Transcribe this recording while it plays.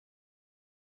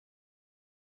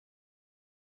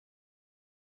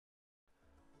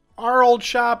Our old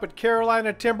shop at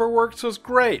Carolina Timberworks was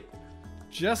great,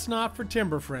 just not for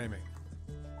timber framing.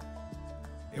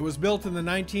 It was built in the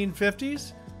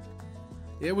 1950s.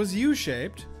 It was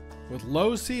U-shaped, with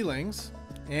low ceilings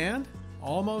and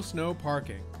almost no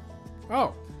parking.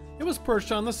 Oh, it was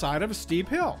perched on the side of a steep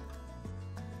hill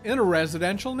in a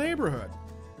residential neighborhood.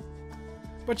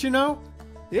 But you know,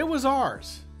 it was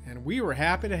ours, and we were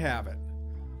happy to have it.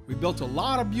 We built a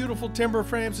lot of beautiful timber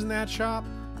frames in that shop,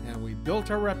 and we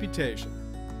built our reputation.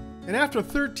 And after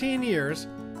 13 years,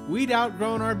 we'd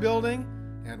outgrown our building,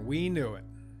 and we knew it.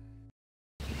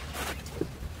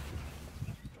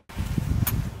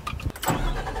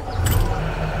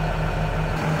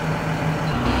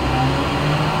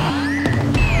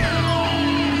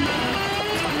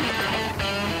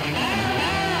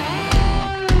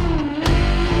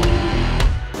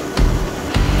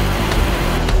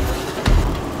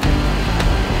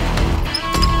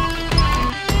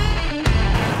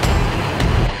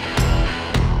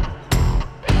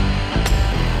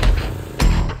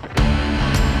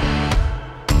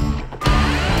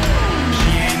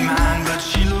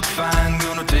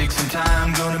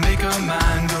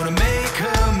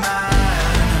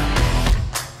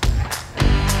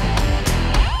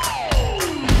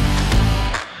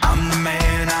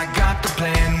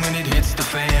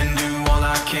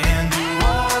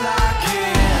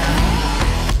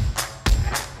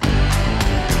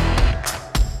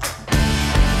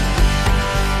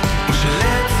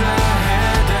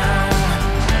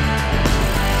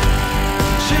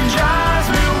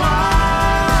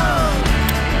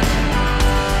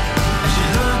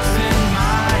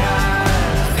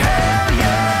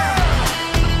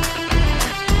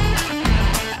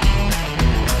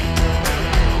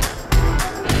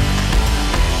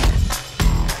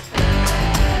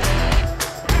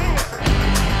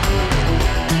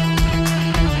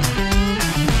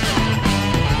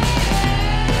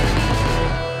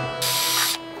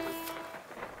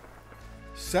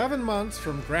 Seven months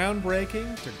from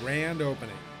groundbreaking to grand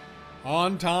opening,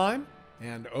 on time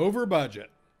and over budget.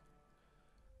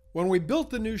 When we built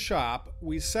the new shop,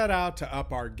 we set out to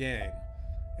up our game.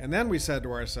 And then we said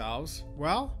to ourselves,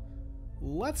 well,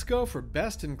 let's go for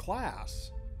best in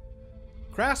class.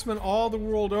 Craftsmen all the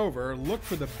world over look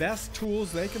for the best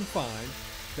tools they can find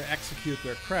to execute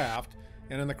their craft,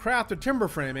 and in the craft of timber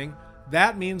framing,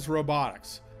 that means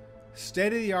robotics.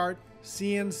 State-of-the-art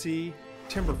CNC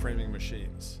timber framing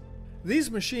machines.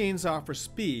 These machines offer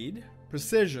speed,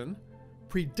 precision,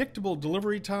 predictable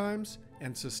delivery times,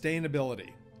 and sustainability.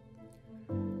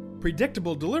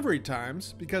 Predictable delivery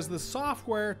times because the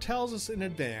software tells us in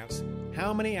advance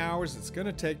how many hours it's going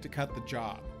to take to cut the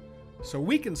job, so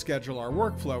we can schedule our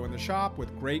workflow in the shop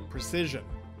with great precision.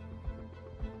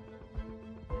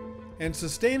 And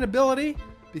sustainability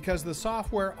because the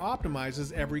software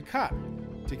optimizes every cut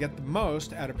to get the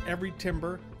most out of every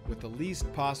timber with the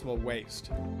least possible waste.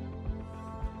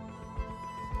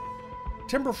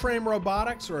 Timber frame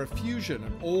robotics are a fusion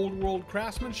of old world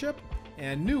craftsmanship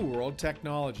and new world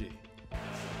technology.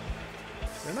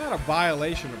 They're not a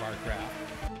violation of our craft.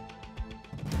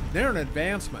 They're an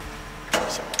advancement.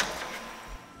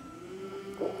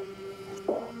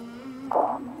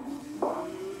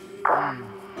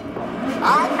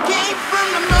 I came from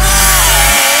the mud.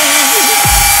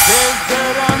 There's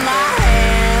dirt on my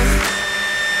hands.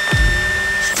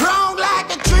 Strong like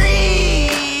a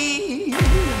tree.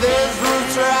 There's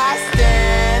roots where I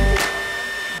stand.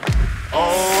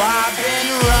 Oh, I've been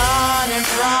running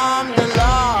from the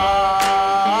law.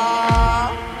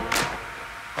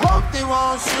 Hope they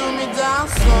won't shoot me down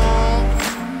soon.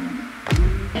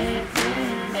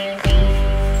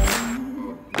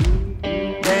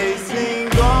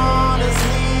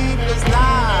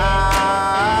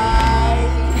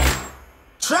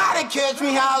 Catch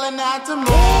me howling at the moon.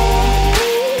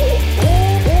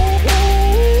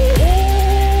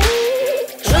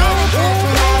 Trying to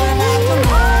catch me howling at the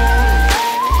moon.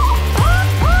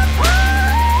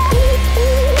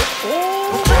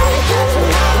 Trying to catch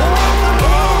me howling at the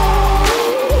moon.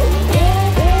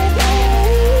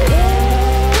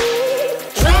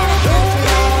 Trying to catch me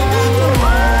howling at the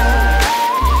moon.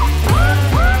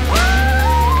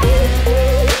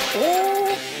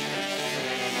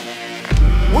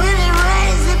 When it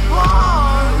rains, it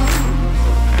pours.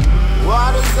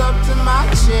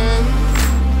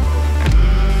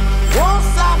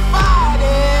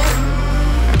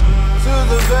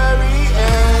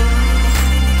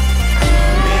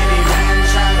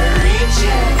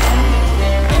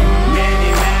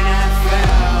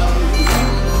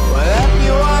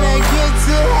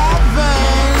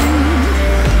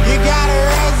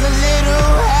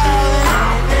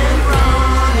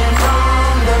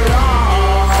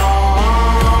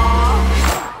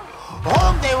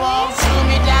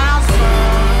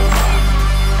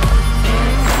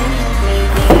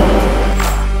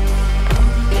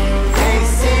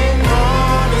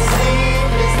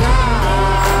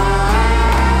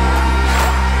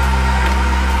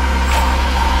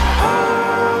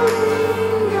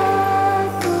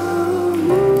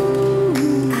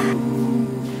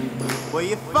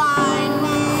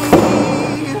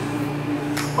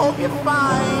 you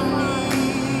find